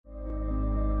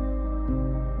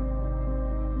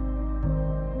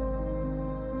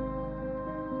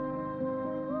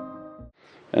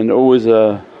and always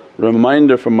a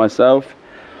reminder for myself,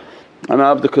 ana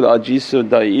abdukal ajizu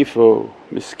da'ifu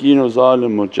miskinu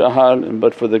zalimu jahal, and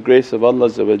but for the grace of Allah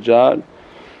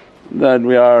that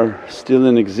we are still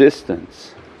in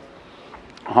existence.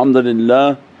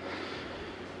 Alhamdulillah,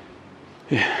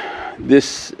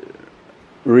 this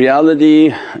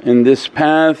reality in this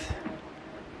path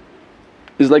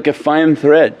is like a fine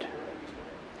thread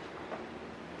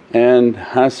and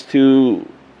has to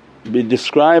be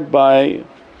described by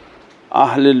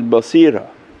Ahlul Basira,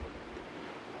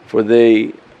 for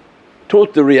they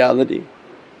taught the reality,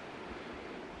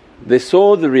 they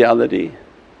saw the reality,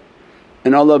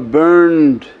 and Allah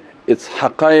burned its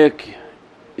haqqaiq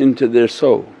into their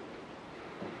soul.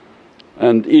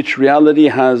 And each reality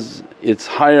has its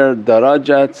higher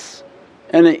darajats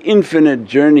and an infinite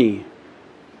journey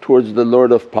towards the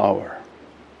Lord of Power.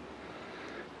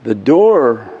 The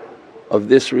door of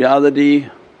this reality,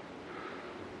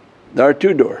 there are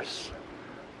two doors.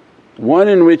 One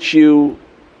in which you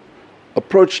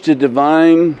approach to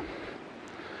Divine,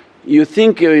 you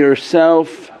think of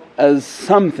yourself as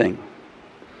something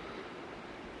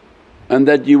and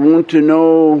that you want to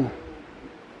know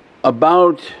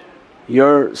about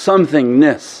your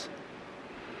somethingness.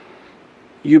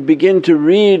 You begin to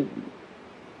read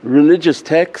religious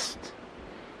text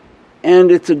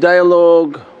and it's a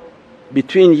dialogue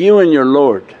between you and your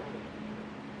Lord,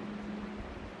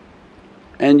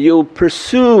 and you'll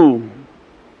pursue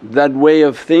that way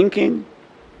of thinking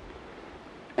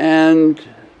and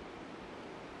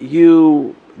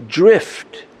you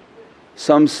drift,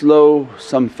 some slow,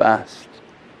 some fast,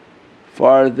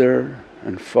 farther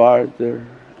and farther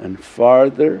and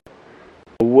farther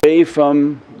away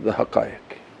from the haqqaiq.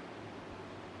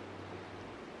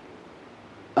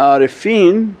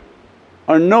 Arifin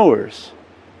are knowers,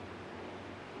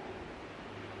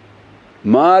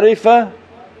 Ma'rifah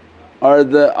are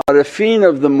the arifin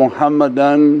of the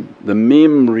Muhammadan, the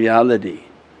Mim reality.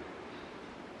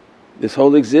 This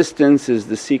whole existence is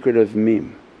the secret of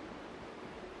Mim.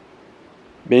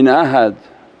 Bin Ahad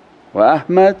wa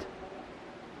Ahmad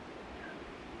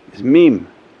is Mim.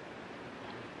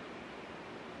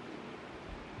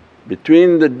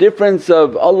 Between the difference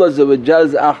of Allah's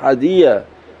ahadiyya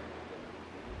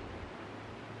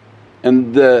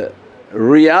and the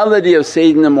reality of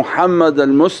Sayyidina Muhammad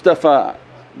al-Mustafa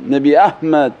Nabi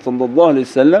Ahmad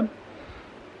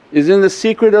is in the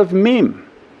secret of Mim.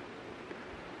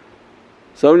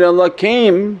 So awliyaullah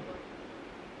came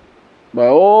by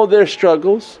all their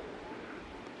struggles,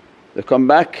 they come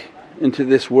back into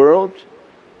this world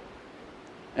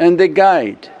and they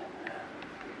guide.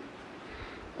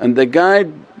 And they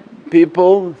guide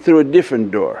people through a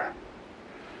different door.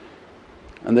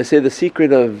 And they say the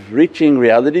secret of reaching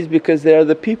realities because they are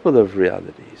the people of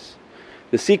realities.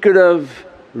 The secret of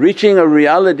reaching a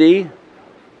reality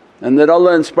and that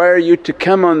Allah inspire you to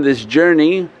come on this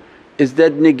journey is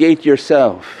that negate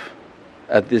yourself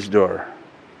at this door.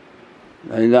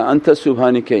 La ilaha anta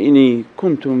subhanaka inni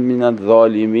kuntum minadh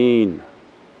dhalimeen.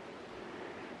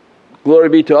 Glory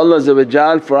be to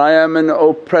Allah, for I am an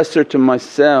oppressor to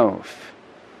myself.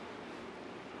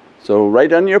 So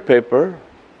write on your paper,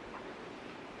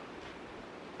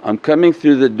 I'm coming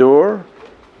through the door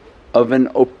of an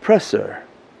oppressor.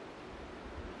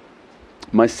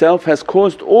 Myself has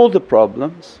caused all the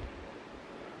problems.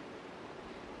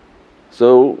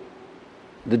 So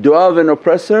the du'a of an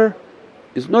oppressor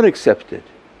is not accepted,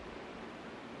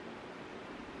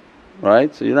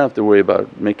 right? So you don't have to worry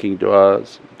about making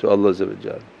du'as to Allah.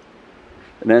 It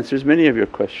answers many of your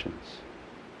questions.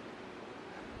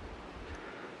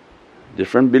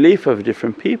 Different belief of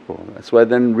different people. That's why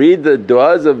then read the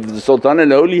du'as of the Sultan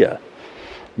al-Awliya,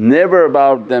 never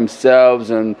about themselves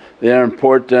and their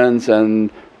importance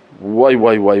and why.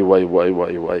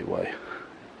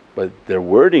 But their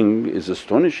wording is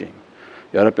astonishing.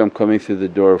 Ya Rabbi, I'm coming through the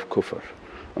door of kufr,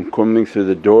 I'm coming through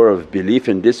the door of belief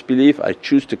and disbelief, I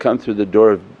choose to come through the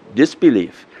door of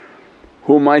disbelief.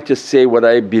 Who am I to say what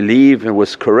I believe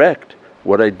was correct,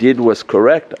 what I did was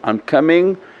correct? I'm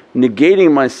coming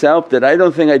negating myself that I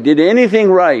don't think I did anything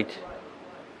right.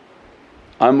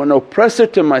 I'm an oppressor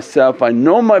to myself, I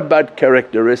know my bad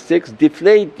characteristics.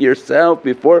 Deflate yourself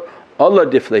before Allah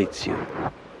deflates you.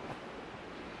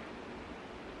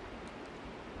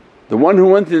 The one who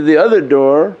went through the other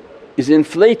door is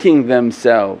inflating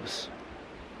themselves,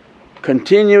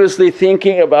 continuously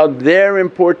thinking about their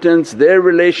importance, their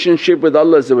relationship with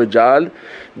Allah.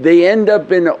 They end up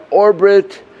in an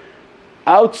orbit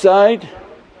outside.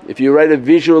 If you write a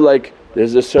visual like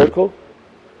there's a circle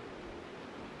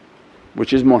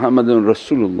which is Muhammadun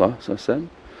Rasulullah,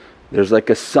 there's like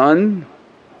a sun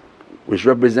which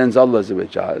represents Allah,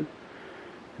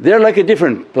 they're like a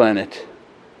different planet,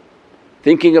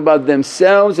 thinking about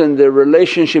themselves and their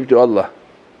relationship to Allah.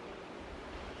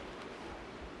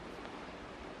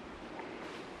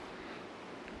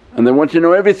 And they want to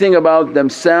know everything about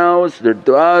themselves, their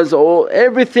du'as,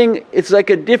 everything. It's like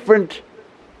a different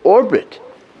orbit.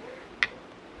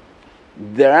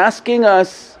 They're asking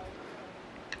us,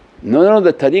 no,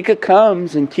 the tariqah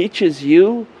comes and teaches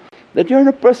you that you're an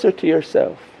oppressor to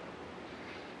yourself.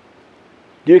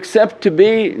 Do you accept to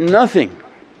be nothing?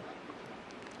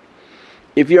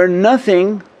 If you're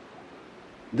nothing,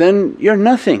 then you're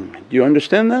nothing. Do you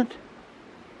understand that?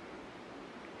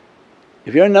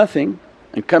 If you're nothing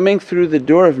and coming through the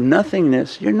door of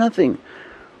nothingness, you're nothing.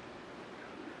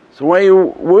 So why are you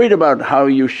worried about how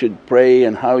you should pray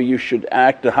and how you should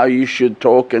act and how you should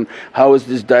talk and how is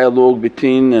this dialogue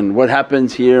between and what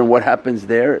happens here and what happens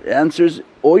there? It answers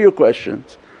all your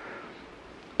questions.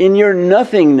 In your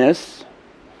nothingness,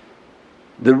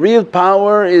 the real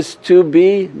power is to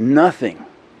be nothing.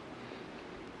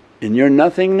 In your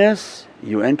nothingness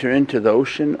you enter into the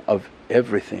ocean of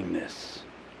everythingness.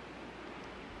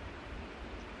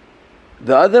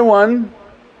 The other one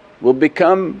will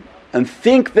become and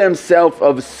think themselves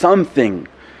of something,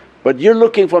 but you're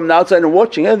looking from the outside and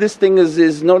watching, this thing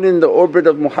is not in the orbit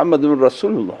of Muhammadun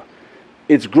Rasulullah.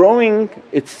 It's growing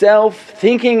itself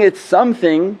thinking it's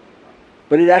something,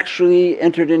 but it actually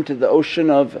entered into the ocean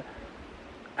of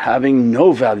having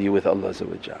no value with Allah.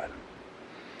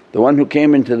 The one who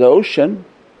came into the ocean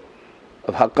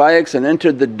of haqqaiqs and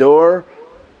entered the door,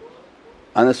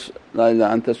 Ana la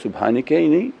ilaha anta subhanaka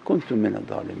inni kuntu min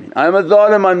adh-dhalimin. I am a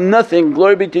dhalim, I'm nothing,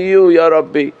 glory be to you Ya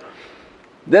Rabbi.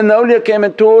 Then the awliya came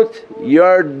and taught,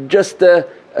 you're just a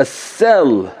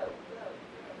cell,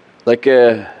 like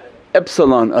a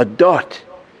epsilon, a dot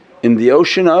in the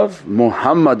ocean of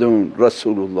Muhammadun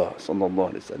Rasulullah.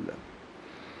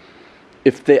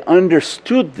 If they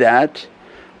understood that,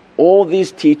 all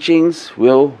these teachings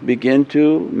will begin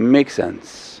to make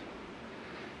sense.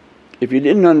 If you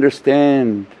didn't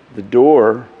understand the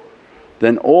door,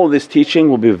 then all this teaching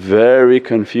will be very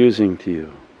confusing to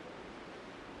you.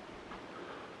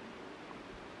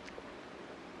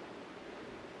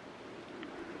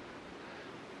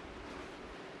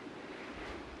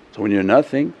 So when you're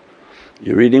nothing,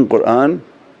 you're reading Qur'an,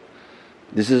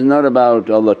 this is not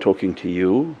about Allah talking to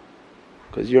you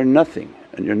because you're nothing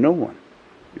and you're no one,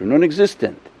 you're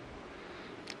non-existent.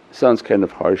 Sounds kind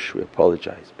of harsh, we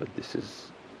apologize, but this is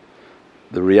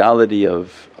the reality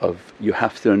of you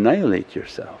have to annihilate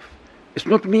yourself. It's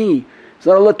not me, it's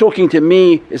not Allah talking to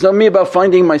me, it's not me about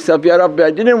finding myself, Ya Rabbi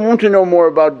I didn't want to know more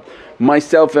about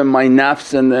myself and my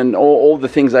nafs and all the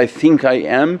things I think I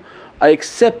am. I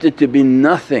accepted to be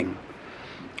nothing.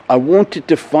 I wanted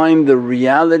to find the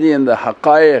reality and the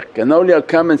haqqaiq, and awliya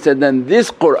come and said, then this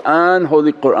Qur'an,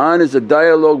 Holy Qur'an is a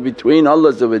dialogue between Allah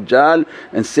and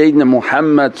Sayyidina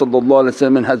Muhammad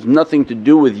and has nothing to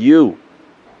do with you.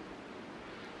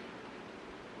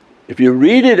 If you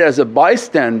read it as a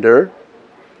bystander,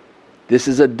 this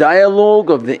is a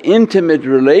dialogue of the intimate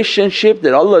relationship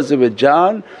that Allah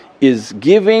is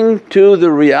giving to the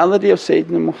reality of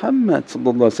Sayyidina Muhammad,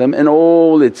 and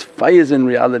all its faiz and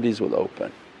realities will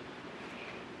open.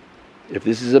 If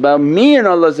this is about me and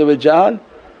Allah,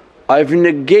 I've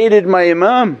negated my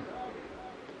Imam.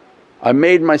 I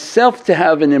made myself to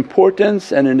have an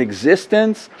importance and an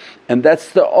existence, and that's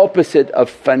the opposite of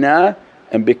fana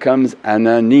and becomes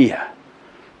ananiya,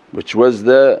 which was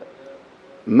the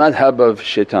madhab of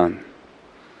shaitan.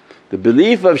 The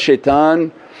belief of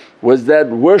shaitan was that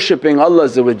worshipping Allah,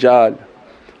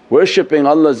 worshipping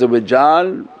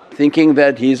Allah thinking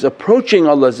that he's approaching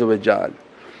Allah.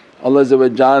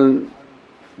 Allah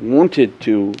wanted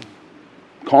to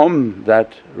calm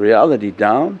that reality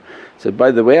down, said,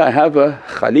 by the way I have a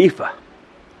Khalifa,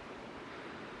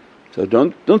 so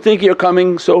don't think you're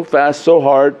coming so fast, so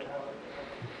hard.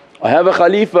 I have a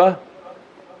Khalifa.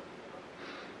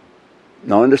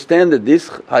 Now understand that this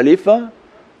Khalifa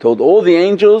told all the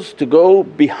angels to go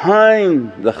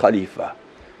behind the Khalifa.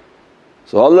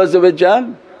 So Allah,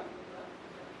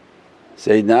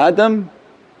 Sayyidina Adam,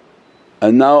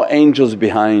 and now angels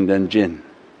behind and jinn.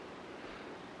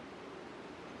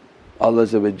 Allah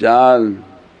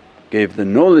gave the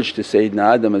knowledge to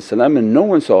Sayyidina Adam and no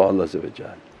one saw Allah.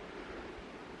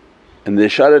 And the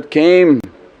isharat came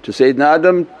to Sayyidina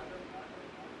Adam,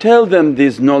 tell them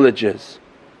these knowledges.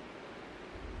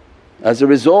 As a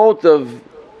result of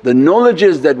the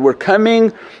knowledges that were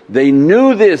coming, they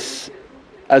knew this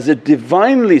as a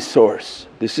Divinely source.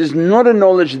 This is not a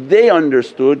knowledge they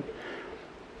understood,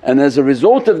 and as a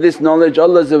result of this knowledge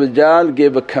Allah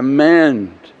gave a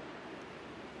command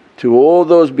to all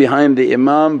those behind the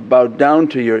Imam, bow down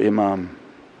to your Imam.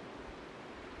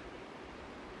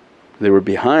 They were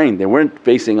behind, they weren't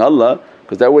facing Allah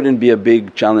because that wouldn't be a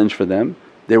big challenge for them.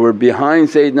 They were behind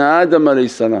Sayyidina Adam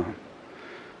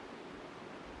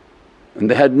and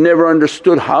they had never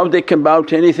understood how they can bow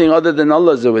to anything other than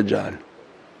Allah.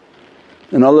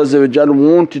 And Allah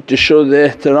wanted to show the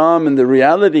ihtiram and the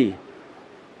reality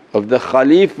of the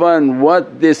Khalifa and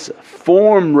what this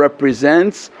form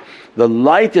represents, the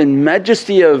light and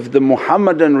majesty of the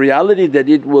Muhammadan reality that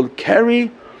it will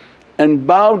carry, and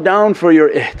bow down for your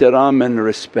ihtiram and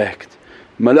respect.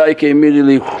 Malaika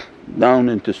immediately down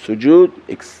into sujood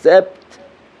except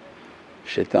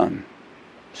shaitan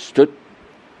stood,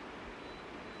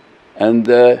 and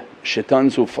the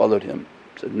shaitans who followed him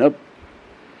said, nope,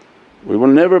 we will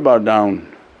never bow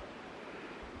down.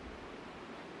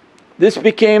 This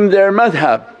became their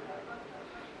madhab,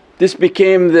 this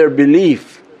became their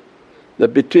belief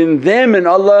that between them and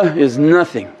Allah is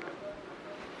nothing,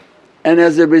 and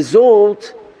as a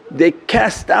result they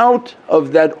cast out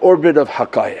of that orbit of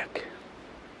haqqaiq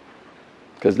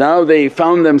because now they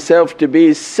found themselves to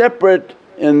be separate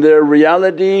in their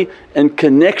reality and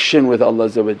connection with Allah.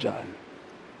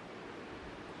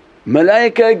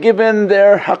 Malaika given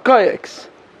their haqqaiqs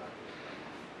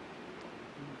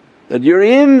that you're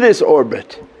in this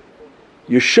orbit,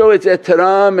 you show its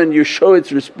ihtiram and you show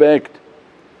its respect.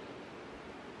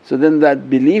 So then that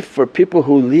belief for people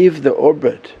who leave the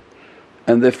orbit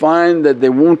and they find that they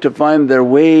want to find their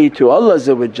way to Allah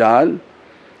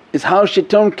is how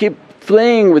shaitan keep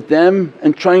playing with them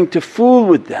and trying to fool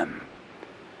with them.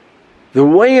 The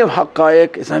way of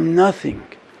haqqaiq is, I'm nothing,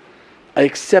 I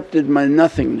accepted my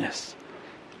nothingness,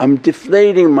 I'm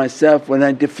deflating myself. When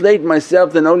I deflate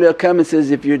myself then awliya come and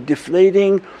says, if you're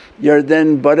deflating you're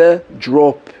then but a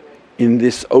drop in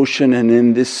this ocean and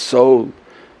in this soul.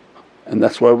 And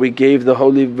that's why we gave the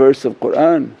holy verse of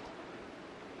Qur'an,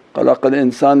 خَلَقَ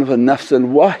الْإِنسَانَ فَالنَّفْسَ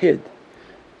الْوَاحِدِ.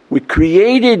 We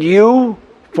created you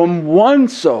from one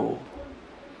soul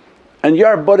and you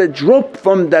are but a drop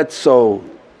from that soul.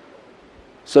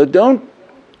 So don't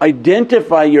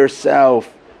identify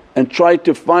yourself and try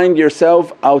to find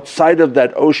yourself outside of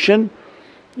that ocean.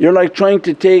 You're like trying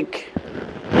to take,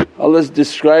 Allah's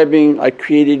describing, I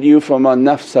created you from a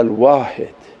nafs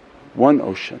al-wahid, one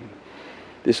ocean.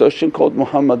 This ocean called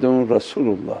Muhammadun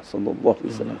Rasulullah.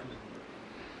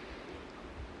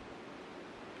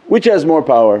 Which has more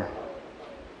power?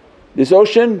 This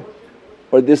ocean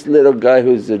or this little guy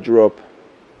who's a drop?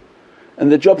 And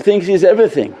the drop thinks he's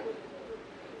everything,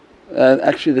 and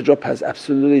actually the drop has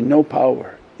absolutely no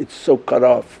power, it's so cut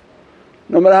off.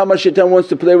 No matter how much shaitan wants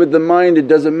to play with the mind, it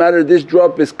doesn't matter, this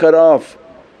drop is cut off,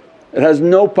 it has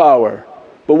no power.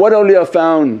 But what awliya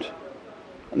found,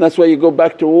 and that's why you go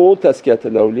back to all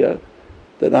tazkiyatul awliya,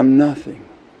 that I'm nothing,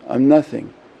 I'm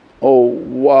nothing. Oh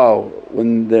wow,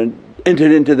 when they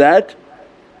entered into that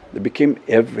they became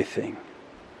everything.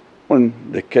 When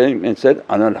they came and said,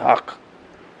 Ana al-haq.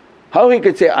 How he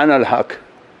could say, Ana al-haq?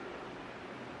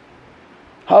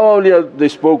 How awliya they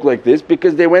spoke like this?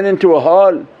 Because they went into a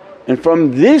hall and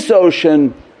from this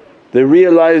ocean they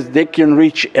realized they can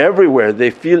reach everywhere,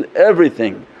 they feel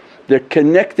everything, they're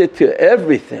connected to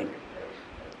everything.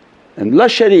 And la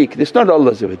shareek, it's not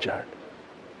Allah,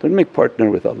 don't make partner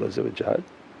with Allah.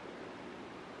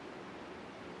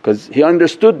 Because he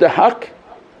understood the haqq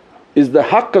is the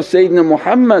haqq of Sayyidina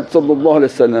Muhammad.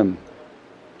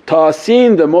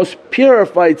 Ta'aseen, the most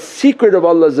purified secret of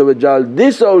Allah,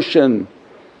 this ocean,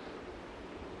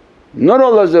 not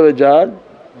Allah.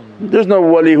 There's no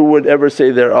wali who would ever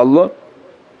say they're Allah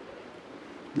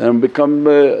and become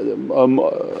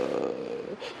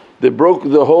they broke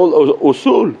the whole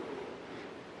usul.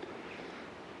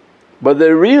 But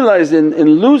they realized in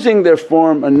losing their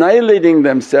form, annihilating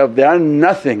themselves, they are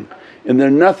nothing. In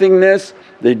their nothingness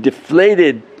they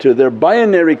deflated to their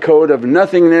binary code of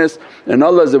nothingness, and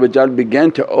Allah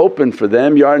began to open for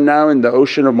them, you are now in the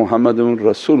ocean of Muhammadun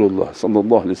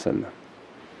Rasulullah.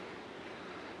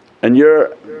 And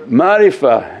your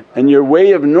ma'rifah and your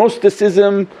way of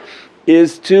Gnosticism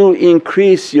is to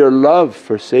increase your love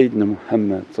for Sayyidina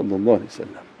Muhammad.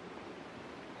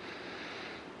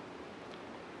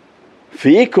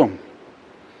 Feekum,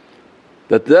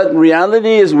 that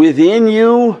reality is within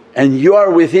you and you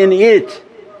are within it.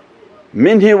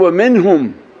 Minhi wa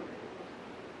minhum.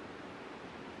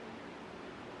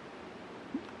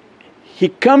 He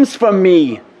comes from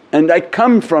me and I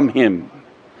come from him.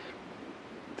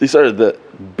 These are the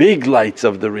big lights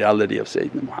of the reality of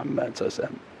Sayyidina Muhammad.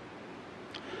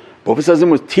 Prophet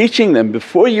was teaching them,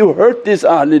 before you hurt this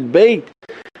Ahlul Bayt,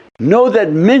 know that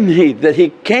minhi, that he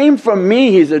came from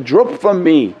me, he's a drop from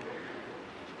me.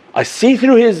 I see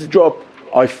through his drop,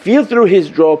 I feel through his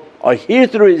drop, I hear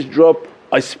through his drop,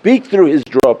 I speak through his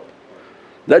drop.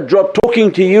 That drop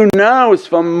talking to you now is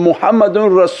from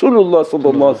Muhammadun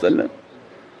Rasulullah.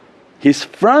 He's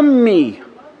from me,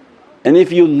 and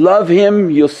if you love him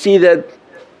you'll see that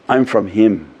I'm from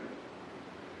him.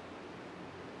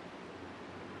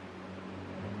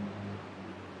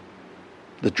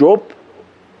 The drop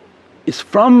is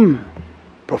from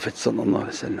Prophet.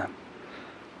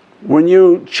 When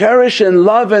you cherish and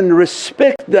love and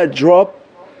respect that drop,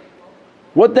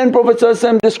 what then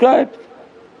Prophet described?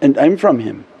 And I'm from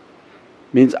him,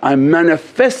 means I'm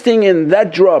manifesting in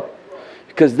that drop,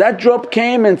 because that drop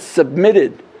came and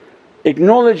submitted,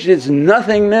 acknowledged its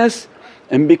nothingness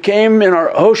and became in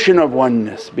our ocean of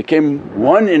oneness, became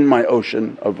one in my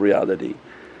ocean of reality.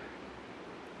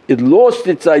 It lost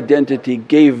its identity,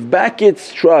 gave back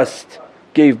its trust,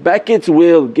 gave back its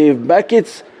will, gave back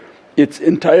its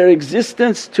entire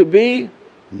existence to be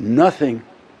nothing.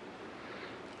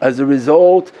 As a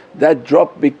result, that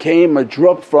drop became a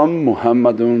drop from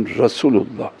Muhammadun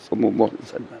Rasulullah.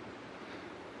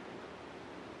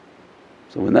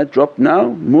 So when that drop now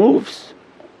moves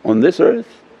on this earth,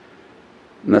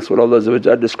 and that's what Allah is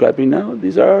describing now,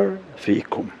 these are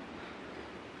feekum.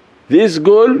 This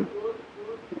gul,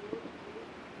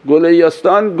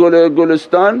 Gul-e-Yastan,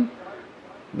 Gul-e-Gulistan,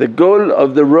 the gul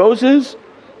of the roses,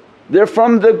 they're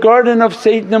from the garden of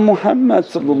Sayyidina Muhammad.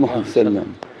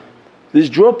 This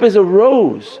drop is a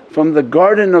rose from the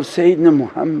garden of Sayyidina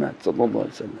Muhammad.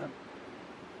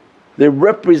 They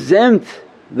represent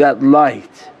that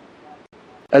light.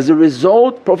 As a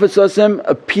result, Prophet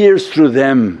appears through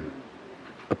them,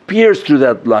 appears through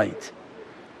that light.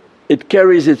 It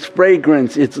carries its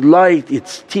fragrance, its light,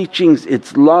 its teachings,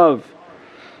 its love.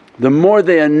 The more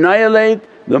they annihilate,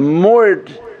 the more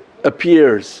it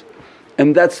appears,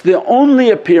 and that's the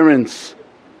only appearance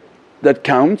that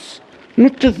counts.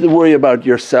 Not to worry about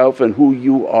yourself and who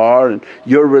you are and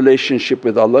your relationship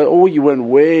with Allah. Oh, you went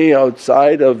way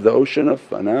outside of the ocean of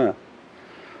fana.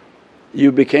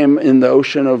 You became in the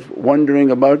ocean of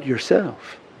wondering about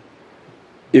yourself.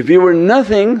 If you were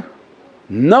nothing,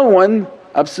 no one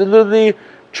absolutely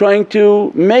trying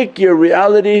to make your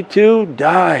reality to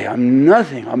die, I'm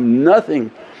nothing, I'm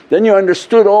nothing. Then you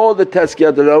understood all the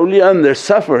tazkiyatul awliya and they're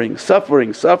suffering,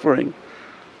 suffering, suffering.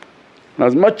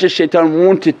 As much as shaitan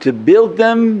wanted to build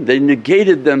them, they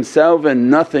negated themselves and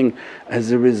nothing.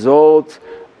 As a result,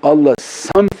 Allah's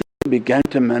something began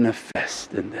to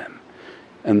manifest in them,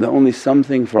 and the only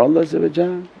something for Allah is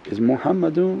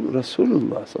Muhammadun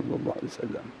Rasulullah.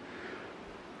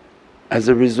 As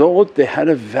a result, they had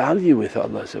a value with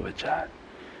Allah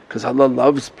because Allah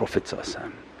loves Prophet.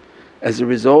 As a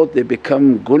result, they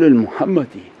become Gulul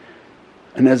Muhammadi,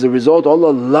 and as a result,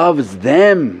 Allah loves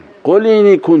them. قُلْ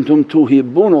إِنِ كُنْتُمْ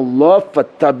تُحِبُّونَ اللَّهَ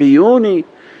فَاتَّبِعُونِي.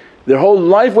 Their whole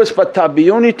life was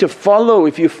fattabi'uni, to follow.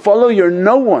 If you follow you're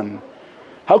no one.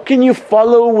 How can you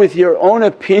follow with your own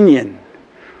opinion?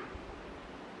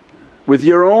 With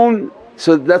your own,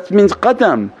 so that means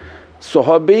qadam.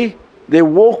 Sahabi, they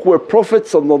walk where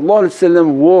Prophet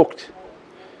walked.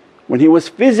 When he was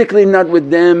physically not with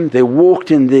them, they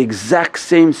walked in the exact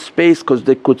same space because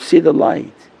they could see the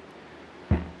light.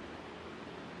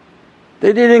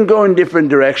 They didn't go in different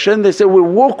direction, they said, we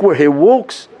walk where he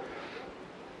walks.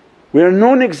 We are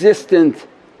non-existent,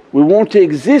 we want to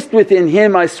exist within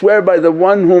him. I swear by the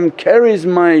one whom carries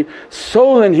my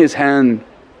soul in his hand.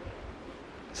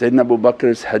 Sayyidina Abu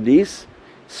Bakr's hadith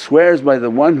swears by the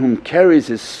one whom carries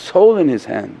his soul in his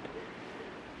hand.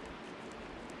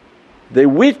 They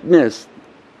witnessed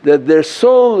that their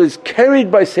soul is carried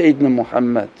by Sayyidina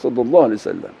Muhammad.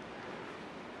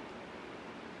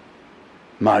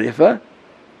 Ma'rifah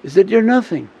is that you're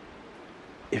nothing.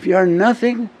 If you are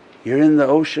nothing, you're in the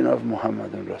ocean of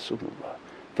Muhammadun Rasulullah.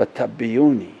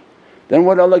 Fattabi'uni. Then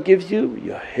what Allah gives you?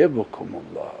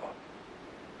 Yuhibbukumullah.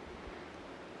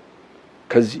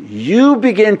 Because you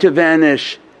begin to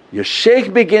vanish, your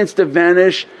shaykh begins to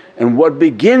vanish, and what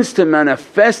begins to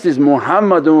manifest is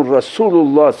Muhammadun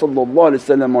Rasulullah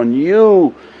on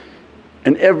you.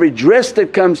 And every dress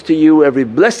that comes to you, every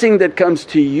blessing that comes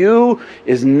to you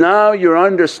is now you're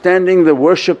understanding the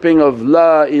worshipping of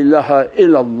La ilaha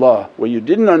illallah, where you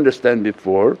didn't understand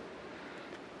before.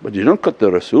 But you don't cut the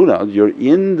Rasul out, you're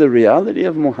in the reality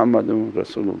of Muhammadun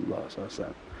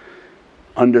Rasulullah.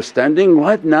 Understanding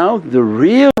what now? The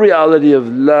real reality of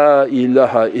La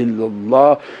ilaha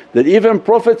illallah, that even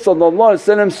Prophet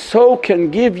so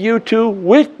can give you to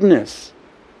witness.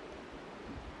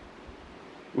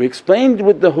 We explained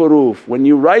with the huruf, when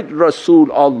you write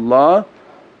Rasul Allah,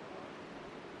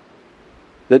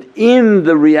 that in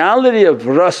the reality of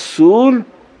Rasul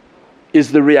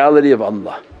is the reality of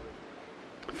Allah.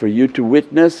 For you to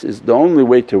witness is the only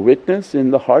way to witness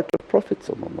in the heart of Prophet.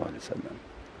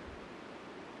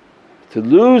 To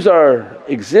lose our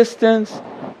existence,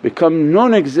 become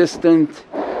non-existent,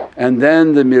 and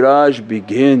then the miraj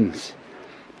begins.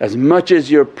 As much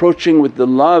as you're approaching with the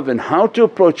love, and how to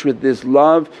approach with this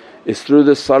love is through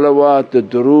the salawat, the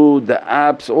durood, the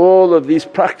apps, all of these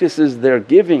practices they're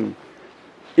giving,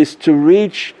 is to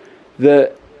reach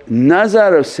the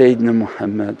nazar of Sayyidina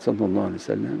Muhammad,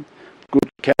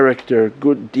 good character,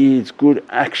 good deeds, good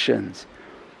actions.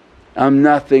 I'm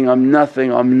nothing, I'm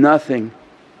nothing, I'm nothing.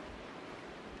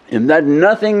 In that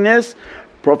nothingness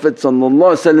Prophet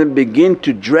begin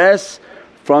to dress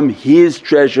from his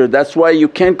treasure. That's why you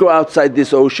can't go outside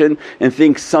this ocean and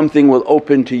think something will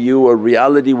open to you or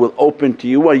reality will open to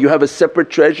you. Why, you have a separate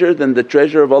treasure than the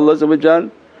treasure of Allah.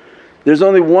 There's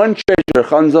only one treasure,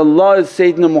 Khanzallah is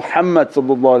Sayyidina Muhammad.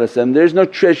 There's no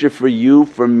treasure for you,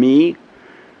 for me.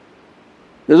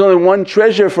 There's only one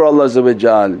treasure for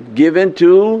Allah given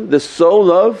to the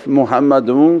soul of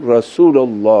Muhammadun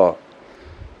Rasulullah.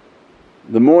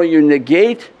 The more you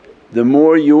negate, the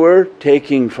more you are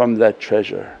taking from that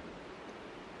treasure.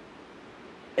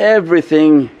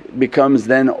 Everything becomes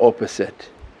then opposite.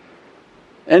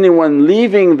 Anyone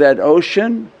leaving that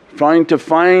ocean trying to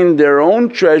find their own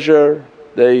treasure,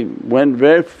 they went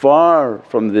very far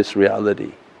from this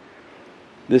reality.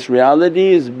 This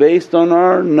reality is based on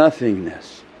our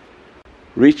nothingness,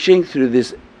 reaching through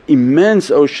this immense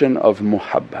ocean of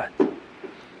muhabbat.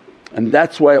 And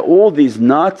that's why all these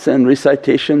naats and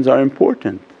recitations are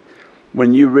important.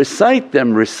 When you recite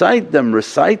them,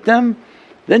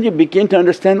 then you begin to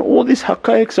understand all these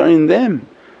haqqaiqs are in them.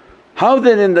 How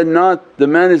then in the naat the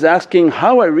man is asking,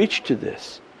 how I reached to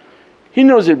this? He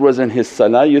knows it wasn't his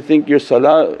salah. You think your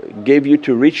salah gave you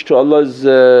to reach to Allah's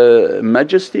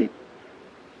majesty?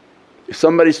 If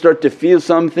somebody start to feel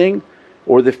something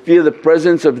or they feel the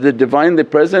presence of the Divinely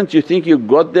Present, you think you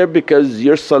got there because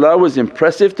your salah was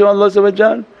impressive to Allah,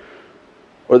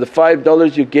 or the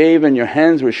 $5 you gave and your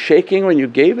hands were shaking when you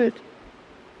gave it?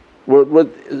 What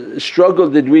struggle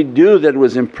did we do that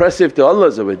was impressive to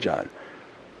Allah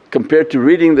compared to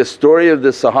reading the story of the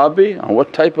Sahabi on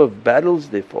what type of battles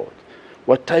they fought,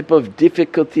 what type of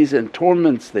difficulties and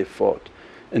torments they fought,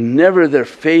 and never their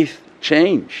faith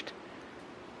changed.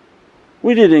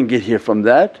 We didn't get here from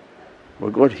that, we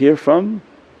got here from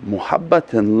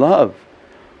muhabbat and love.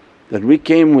 That we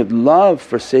came with love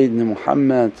for Sayyidina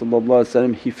Muhammad.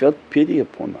 He felt pity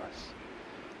upon us.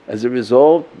 As a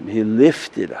result He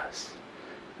lifted us,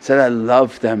 said, I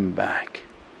love them back.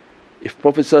 If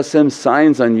Prophet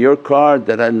signs on your card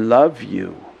that I love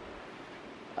you,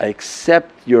 I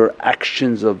accept your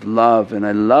actions of love and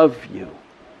I love you,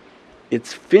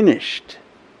 it's finished,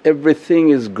 everything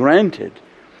is granted.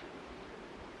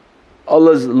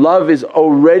 Allah's love is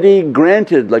already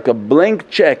granted like a blank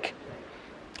check.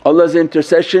 Allah's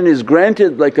intercession is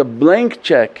granted like a blank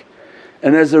check,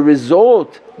 and as a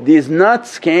result these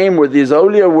naats came where these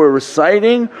awliya were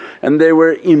reciting and there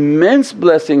were immense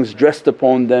blessings dressed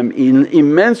upon them,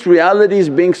 immense realities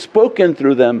being spoken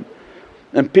through them.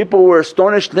 And people were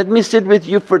astonished, let me sit with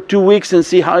you for 2 weeks and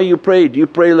see how you pray. Do you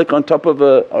pray like on top of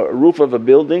a roof of a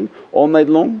building all night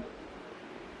long?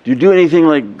 Do you do anything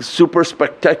like super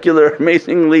spectacular,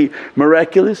 amazingly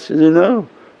miraculous? He said, no.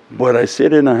 But I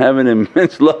sit and I have an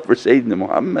immense love for Sayyidina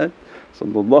Muhammad,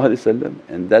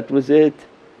 and that was it.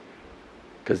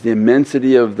 Because the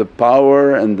immensity of the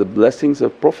power and the blessings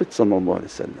of Prophet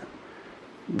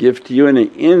give to you in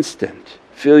an instant,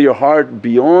 fill your heart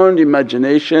beyond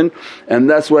imagination. And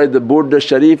that's why the Burda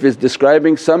Sharif is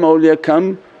describing some awliya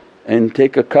come and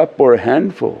take a cup or a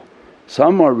handful,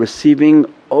 some are receiving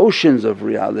oceans of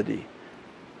reality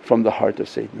from the heart of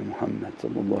Sayyidina Muhammad.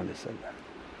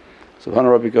 Subhana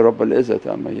rabbika rabbil izzati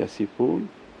amma yasifoon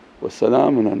wa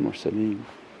salaamun al mursaleen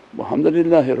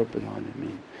walhamdulillahi rabbil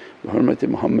alameen bi hurmati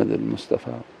Muhammad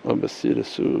al-Mustafa wa basir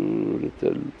Surat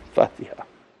al-Fatiha.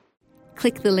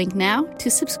 Click the link now to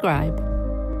subscribe.